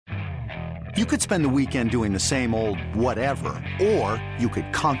You could spend the weekend doing the same old whatever, or you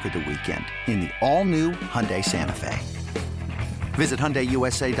could conquer the weekend in the all-new Hyundai Santa Fe. Visit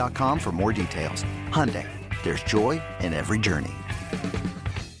HyundaiUSA.com for more details. Hyundai, there's joy in every journey.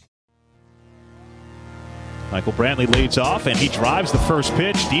 Michael Brantley leads off, and he drives the first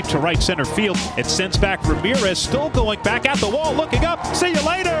pitch deep to right center field. It sends back Ramirez, still going back at the wall, looking up. See you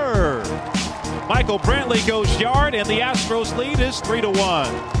later! Michael Brantley goes yard, and the Astros lead is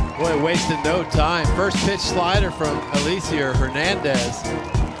 3-1. Boy, wasted no time. First pitch slider from Alicia Hernandez.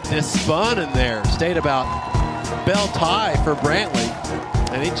 Just spun in there. Stayed about belt high for Brantley,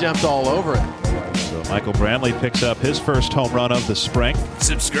 and he jumped all over it. So Michael Brantley picks up his first home run of the spring.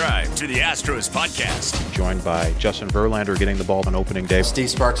 Subscribe to the Astros podcast. Joined by Justin Verlander getting the ball on opening day.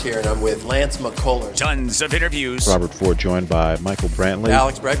 Steve Sparks here, and I'm with Lance McCullers. Tons of interviews. Robert Ford joined by Michael Brantley.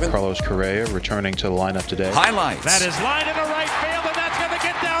 Alex Bregman. Carlos Correa returning to the lineup today. Highlights. That is line into right field, and that's going to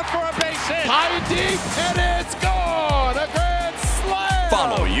get down for a base hit. High deep, and it's gone. A grand slam.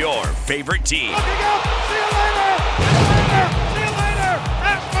 Follow your favorite team. Looking up. See you later. See you later. See you later.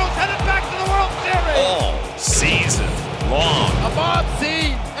 Astros headed back to the World Series. All season long. A Bob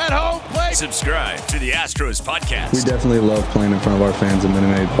Seed at home plate. Subscribe to the Astros podcast. We definitely love playing in front of our fans at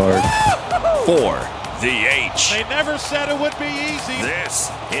Minute Maid Park. For the H. They never said it would be easy. This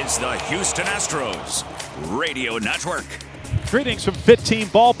is the Houston Astros Radio Network. Greetings from Fit Team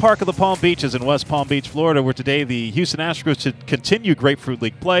Ballpark of the Palm Beaches in West Palm Beach, Florida, where today the Houston Astros should continue Grapefruit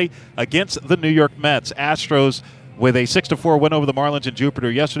League play against the New York Mets. Astros with a 6-4 win over the Marlins in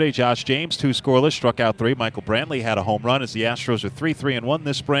Jupiter yesterday. Josh James, 2 scoreless, struck out 3. Michael Brantley had a home run as the Astros are 3-3-1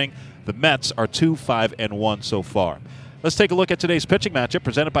 this spring. The Mets are 2-5-1 so far. Let's take a look at today's pitching matchup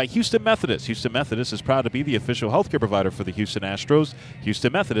presented by Houston Methodist. Houston Methodist is proud to be the official healthcare provider for the Houston Astros.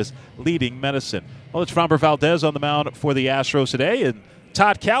 Houston Methodist, leading medicine. Well, it's Framber Valdez on the mound for the Astros today, and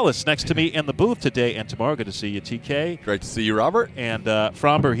Todd Callis next to me in the booth today and tomorrow. Good to see you, TK. Great to see you, Robert. And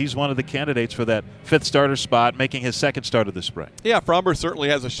Framber, he's one of the candidates for that 5th starter spot, making his 2nd start of the spring. Yeah, Framber certainly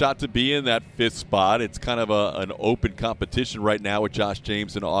has a shot to be in that 5th spot. It's kind of an open competition right now with Josh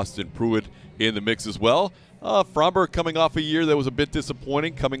James and Austin Pruitt in the mix as well. Framber coming off a year that was a bit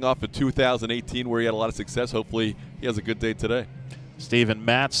disappointing, coming off of 2018 where he had a lot of success. Hopefully he has a good day today. Steven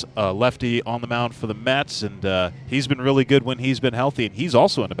Matz, lefty on the mound for the Mets, and he's been really good when he's been healthy, and he's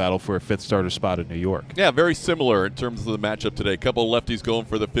also in the battle for a 5th starter spot in New York. Yeah, very similar in terms of the matchup today. A couple of lefties going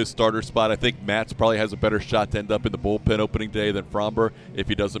for the 5th starter spot. I think Matz probably has a better shot to end up in the bullpen opening day than Framber if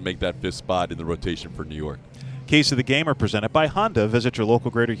he doesn't make that 5th spot in the rotation for New York. Keys to the Game are presented by Honda. Visit your local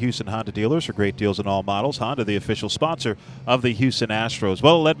Greater Houston Honda dealers for great deals on all models. Honda, the official sponsor of the Houston Astros.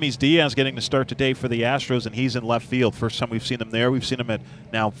 Well, Aledmys Diaz getting the start today for the Astros, and he's in left field. First time we've seen him there. We've seen him at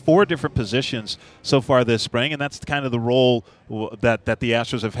now 4 different positions so far this spring, and that's kind of the role that the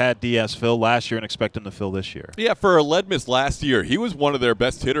Astros have had Diaz fill last year and expect him to fill this year. Yeah, for Aledmys last year, he was one of their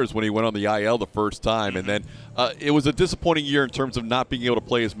best hitters when he went on the IL the first time, and then it was a disappointing year in terms of not being able to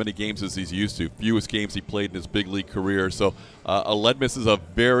play as many games as he's used to. Fewest games he played in his big league career. So Aledmys is a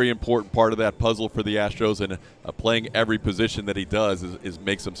very important part of that puzzle for the Astros, and playing every position that he does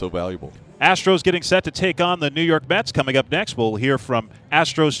makes him so valuable. Astros getting set to take on the New York Mets. Coming up next, we'll hear from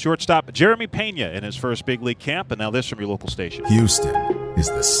Astros shortstop Jeremy Pena in his first big league camp. And now this from your local station. Houston is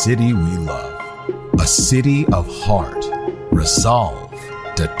the city we love. A city of heart, resolve,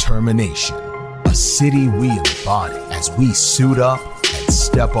 determination. A city we embody as we suit up and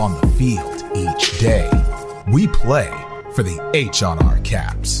step on the field each day. We play for the H on our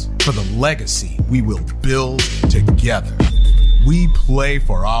caps, for the legacy we will build together. We play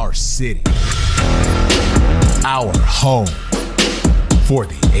for our city, our home, for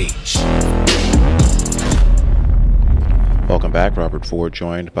the H. Welcome back. Robert Ford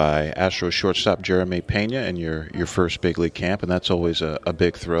joined by Astros shortstop Jeremy Pena in your first big league camp, and that's always a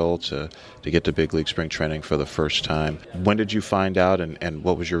big thrill to get to big league spring training for the first time. When did you find out, and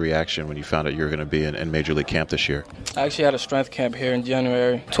what was your reaction when you found out you were going to be in Major League camp this year? I actually had a strength camp here in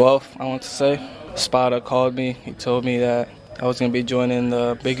January 12th, I want to say. Spada called me. He told me that I was going to be joining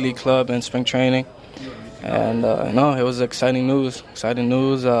the big league club in spring training. And, it was exciting news.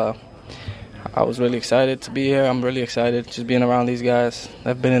 I was really excited to be here. I'm really excited just being around these guys.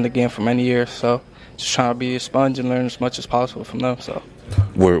 I've been in the game for many years, so just trying to be a sponge and learn as much as possible from them. So,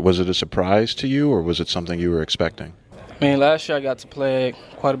 was it a surprise to you, or was it something you were expecting? I mean, last year I got to play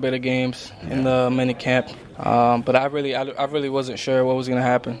quite a bit of games in the mini camp, but I really wasn't sure what was going to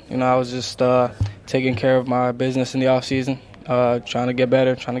happen. I was just taking care of my business in the off season, trying to get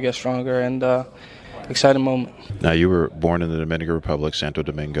better, trying to get stronger, and exciting moment. Now, you were born in the Dominican Republic, Santo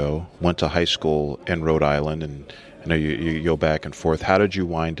Domingo, went to high school in Rhode Island, and I know you go back and forth. How did you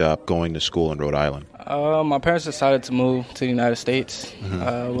wind up going to school in Rhode Island? My parents decided to move to the United States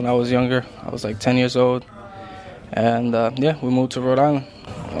when I was younger. I was like 10 years old. And, we moved to Rhode Island.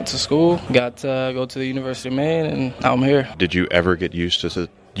 Went to school, got to go to the University of Maine, and now I'm here. Did you ever get used to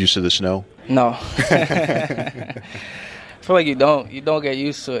the snow? No. I feel like you don't get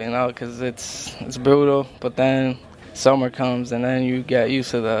used to it, because it's brutal. But then summer comes, and then you get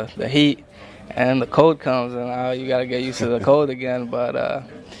used to the heat, and the cold comes, and now you got to get used to the cold again. But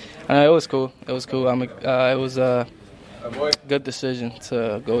it was cool. It was cool. It was a good decision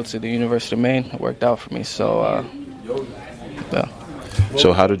to go to the University of Maine. It worked out for me. So, yeah.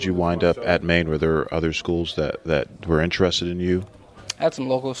 So how did you wind up at Maine? Were there other schools that were interested in you? I had some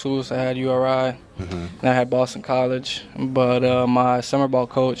local schools. I had URI, and I had Boston College. But my summer ball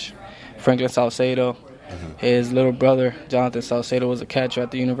coach, Franklin Salcedo, his little brother, Jonathan Salcedo, was a catcher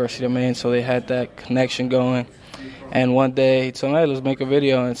at the University of Maine, so they had that connection going. And one day he told me, hey, let's make a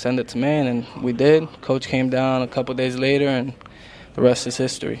video and send it to Maine, and we did. Coach came down a couple days later, and the rest is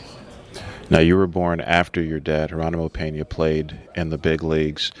history. Now, you were born after your dad, Geronimo Pena, played in the big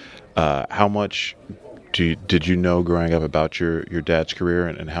leagues. How much did you know growing up about your dad's career,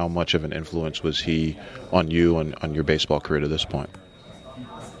 and how much of an influence was he on you and on your baseball career to this point?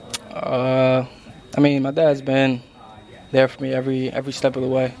 My dad's been there for me every step of the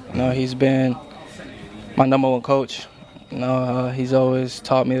way. He's been my number one coach. He's always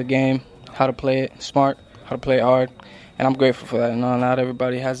taught me the game, how to play it smart, how to play it hard. And I'm grateful for that. Not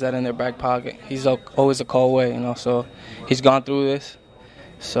everybody has that in their back pocket. He's always a call away, so he's gone through this.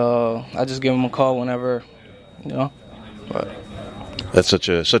 So I just give him a call whenever, But that's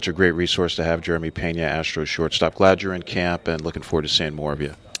such a great resource to have, Jeremy Pena, Astros shortstop. Glad you're in camp and looking forward to seeing more of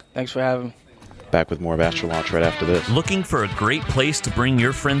you. Thanks for having me. Back with more of Astro Launch right after this. Looking for a great place to bring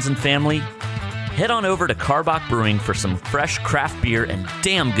your friends and family? Head on over to Karbach Brewing for some fresh craft beer and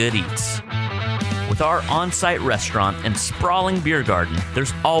damn good eats. With our on-site restaurant and sprawling beer garden,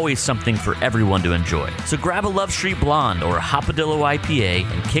 there's always something for everyone to enjoy. So grab a Love Street Blonde or a Hopadillo IPA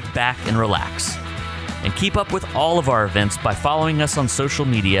and kick back and relax. And keep up with all of our events by following us on social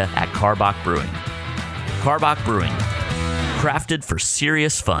media at Karbach Brewing. Karbach Brewing, crafted for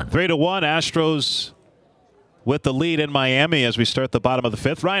serious fun. 3-1, Astros with the lead in Miami as we start the bottom of the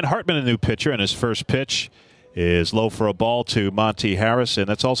fifth. Ryan Hartman, a new pitcher, and his first pitch is low for a ball to Monty Harrison.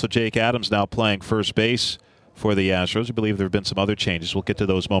 That's also Jake Adams now playing first base for the Astros. I believe there have been some other changes. We'll get to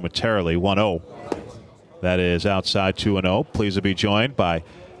those momentarily. 1-0. That is outside 2-0. Pleased to be joined by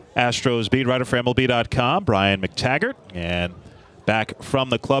Astros beat writer for MLB.com, Brian McTaggart. And back from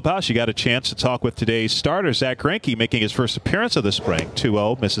the clubhouse, you got a chance to talk with today's starter, Zach Greinke, making his first appearance of the spring.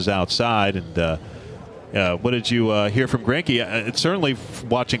 2-0, misses outside. And what did you hear from Greinke? It certainly,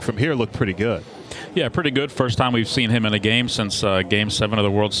 watching from here, looked pretty good. Yeah, pretty good. First time we've seen him in a game since Game 7 of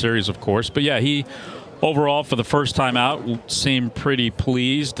the World Series, of course. But, yeah, he overall, for the first time out, seemed pretty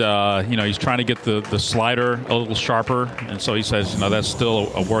pleased. He's trying to get the slider a little sharper, and so he says, that's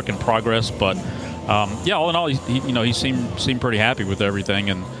still a work in progress. But, all in all, he seemed pretty happy with everything,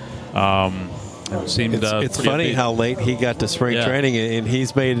 and it's funny how late he got to spring training, and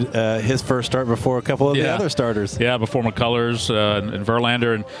he's made his first start before a couple of the other starters. Yeah, before McCullers and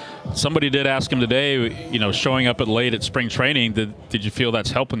Verlander. And somebody did ask him today, showing up late at spring training, did you feel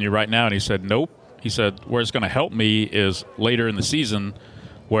that's helping you right now? And he said, nope. He said, where it's going to help me is later in the season,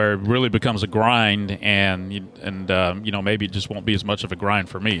 where it really becomes a grind, and maybe it just won't be as much of a grind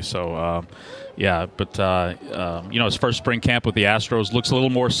for me. So, his first spring camp with the Astros looks a little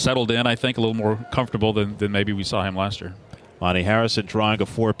more settled in, I think, a little more comfortable than maybe we saw him last year. Monty Harrison drawing a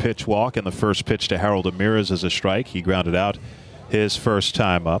 4-pitch walk, and the first pitch to Harold Ramirez is a strike. He grounded out his first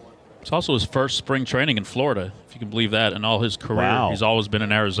time up. It's also his first spring training in Florida, if you can believe that. In all his career, wow. He's always been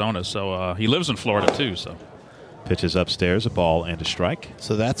in Arizona, so he lives in Florida too. So pitches upstairs, a ball and a strike.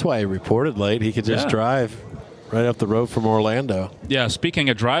 So that's why he reported late. He could just drive right up the road from Orlando. Yeah, speaking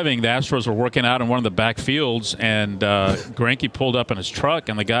of driving, the Astros were working out in one of the back fields, and Greinke pulled up in his truck,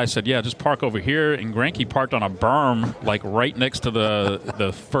 and the guy said, just park over here. And Greinke parked on a berm, like right next to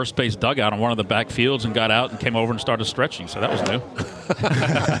the first base dugout on one of the back fields, and got out and came over and started stretching. So that was new.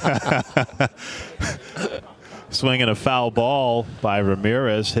 Swinging a foul ball by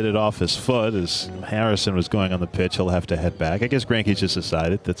Ramirez, hit it off his foot as Harrison was going on the pitch. He'll have to head back. I guess Greinke just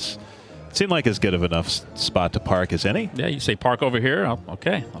decided it seemed like as good of enough spot to park as any. Yeah, you say park over here. I'll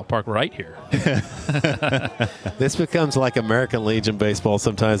park right here. This becomes like American Legion baseball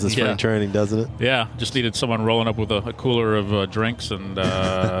sometimes in spring training, doesn't it? Yeah, just needed someone rolling up with a cooler of drinks and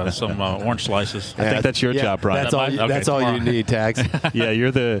some orange slices. I think that's your job, Brian. That's all you need, Tags.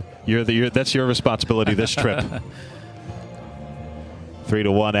 Yeah, that's your responsibility this trip.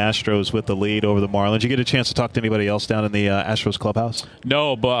 3-1 Astros with the lead over the Marlins. Did you get a chance to talk to anybody else down in the Astros clubhouse?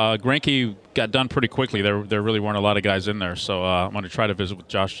 No, but Greinke got done pretty quickly. There really weren't a lot of guys in there, so I'm going to try to visit with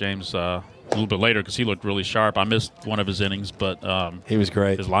Josh James a little bit later because he looked really sharp. I missed one of his innings, but he was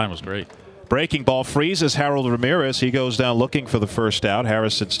great. His line was great. Breaking ball freezes Harold Ramirez. He goes down looking for the first out.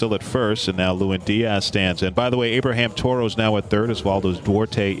 Harrison still at first, and now Lewin Diaz stands in. By the way, Abraham Toro's now at third. Osvaldo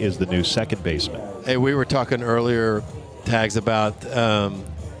Duarte is the new second baseman. Hey, we were talking earlier, Tags, about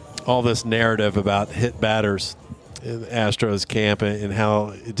all this narrative about hit batters in Astros camp and how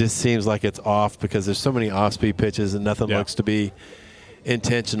it just seems like it's off because there's so many off-speed pitches and nothing looks to be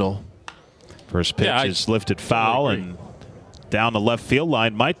intentional. First pitch is lifted foul and down the left field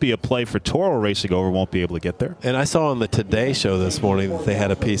line. Might be a play for Toro racing over. Won't be able to get there. And I saw on the Today Show this morning that they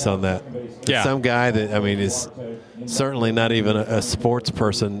had a piece on that. Yeah. Some guy that, I mean, is certainly not even a sports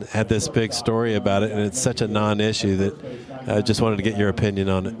person had this big story about it, and it's such a non-issue that I just wanted to get your opinion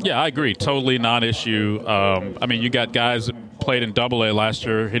on it. Yeah, I agree. Totally non-issue. I mean, you got guys that played in Double-A last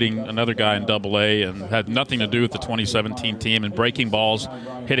year hitting another guy in Double-A and had nothing to do with the 2017 team and breaking balls,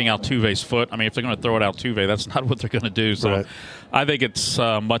 hitting Altuve's foot. I mean, if they're going to throw it Altuve, that's not what they're going to do. So I think it's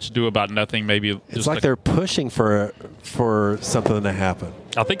much ado about nothing. Maybe it's like they're pushing for something to happen.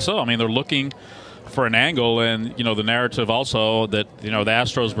 I think so. I mean, they're looking for an angle, and the narrative also that the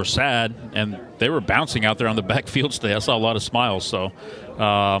Astros were sad and they were bouncing out there on the backfield today. I saw a lot of smiles. So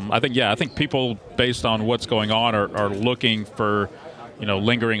I think people, based on what's going on, are looking for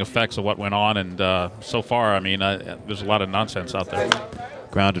lingering effects of what went on. And so far, I mean, there's a lot of nonsense out there.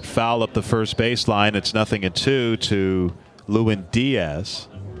 Grounded foul up the first baseline. It's 0-2 to Lewin Diaz.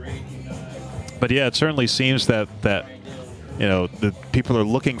 But yeah, it certainly seems that the people are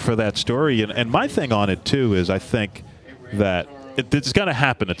looking for that story. And my thing on it, too, is I think that it's going to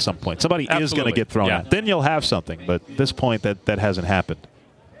happen at some point. Somebody is going to get thrown out. Then you'll have something. But at this point, that hasn't happened.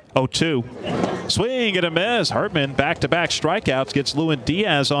 0-2. Swing and a miss. Hartman, back-to-back strikeouts, gets Lewin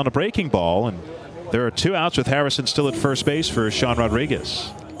Diaz on a breaking ball. And there are 2 outs with Harrison still at first base for Sean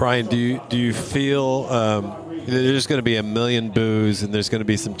Rodriguez. Brian, do you feel there's going to be a million boos and there's going to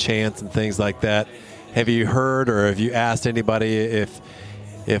be some chants and things like that? Have you heard or have you asked anybody if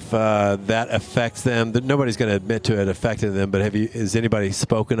that affects them? Nobody's going to admit to it affecting them, but has anybody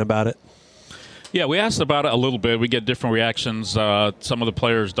spoken about it? Yeah, we asked about it a little bit. We get different reactions. Some of the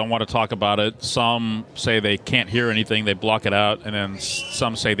players don't want to talk about it. Some say they can't hear anything, they block it out, and then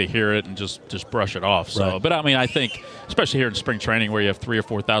some say they hear it and just brush it off. So, But I mean, I think, especially here in spring training where you have 3,000 or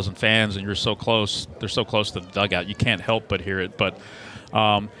 4,000 fans and they're so close to the dugout, you can't help but hear it. But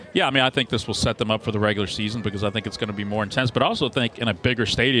I mean, I think this will set them up for the regular season because I think it's going to be more intense. But I also think in a bigger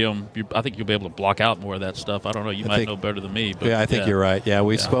stadium, I think you'll be able to block out more of that stuff. I don't know. You might know better than me. But I think you're right. Yeah,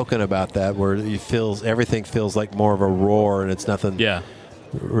 we've spoken about that where everything feels like more of a roar and it's nothing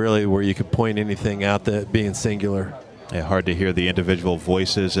really where you could point anything out that being singular. Yeah, hard to hear the individual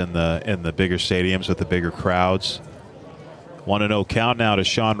voices in the bigger stadiums with the bigger crowds. 1-0 count now to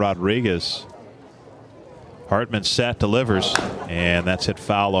Sean Rodriguez. Hartman set, delivers, and that's hit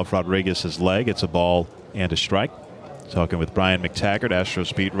foul off Rodriguez's leg. It's a ball and a strike. Talking with Brian McTaggart,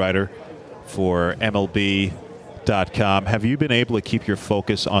 Astros beat writer for MLB.com. Have you been able to keep your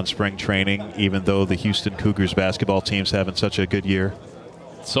focus on spring training, even though the Houston Cougars basketball team's having such a good year?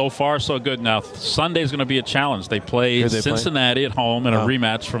 So far, so good. Now, Sunday's going to be a challenge. They play Cincinnati at home in a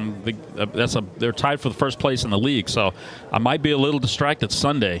rematch from they're tied for the first place in the league. So I might be a little distracted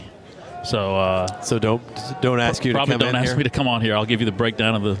Sunday. So don't ask you to come in here? Probably don't ask me to come on here. I'll give you the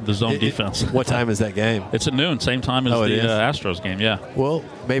breakdown of the zone defense. What time is that game? It's at noon, same time as the Astros game, yeah. Well,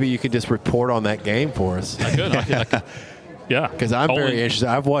 maybe you could just report on that game for us. I could. Yeah. Because I'm very interested.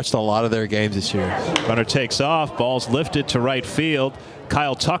 I've watched a lot of their games this year. Runner takes off. Ball's lifted to right field.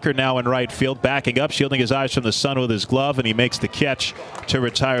 Kyle Tucker now in right field, backing up, shielding his eyes from the sun with his glove, and he makes the catch to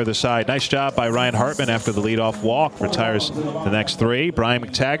retire the side. Nice job by Ryan Hartman after the leadoff walk. Retires the next 3. Brian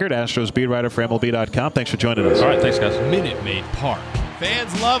McTaggart, Astros beat writer for MLB.com. Thanks for joining us. All right, thanks, guys. Minute Maid Park.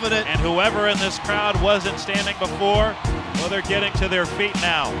 Fans loving it. And whoever in this crowd wasn't standing before, well, they're getting to their feet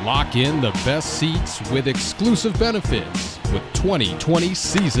now. Lock in the best seats with exclusive benefits with 2020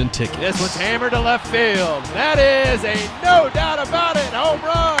 season tickets. This was hammered to left field. That is a no doubt about it home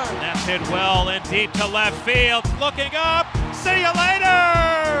run. That's hit well and deep to left field. Looking up. See you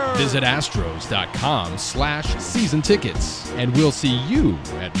later. Visit Astros.com/season tickets and we'll see you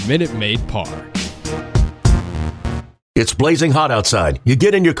at Minute Maid Park. It's blazing hot outside. You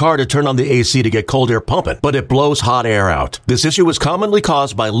get in your car to turn on the AC to get cold air pumping, but it blows hot air out. This issue is commonly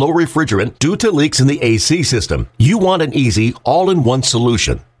caused by low refrigerant due to leaks in the AC system. You want an easy, all-in-one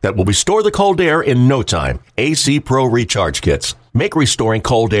solution that will restore the cold air in no time. AC Pro Recharge Kits. make restoring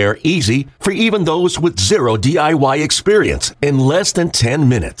cold air easy for even those with zero DIY experience in less than 10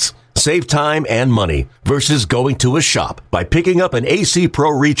 minutes. Save time and money versus going to a shop by picking up an AC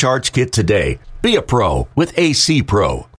Pro Recharge Kit today. Be a pro with AC Pro.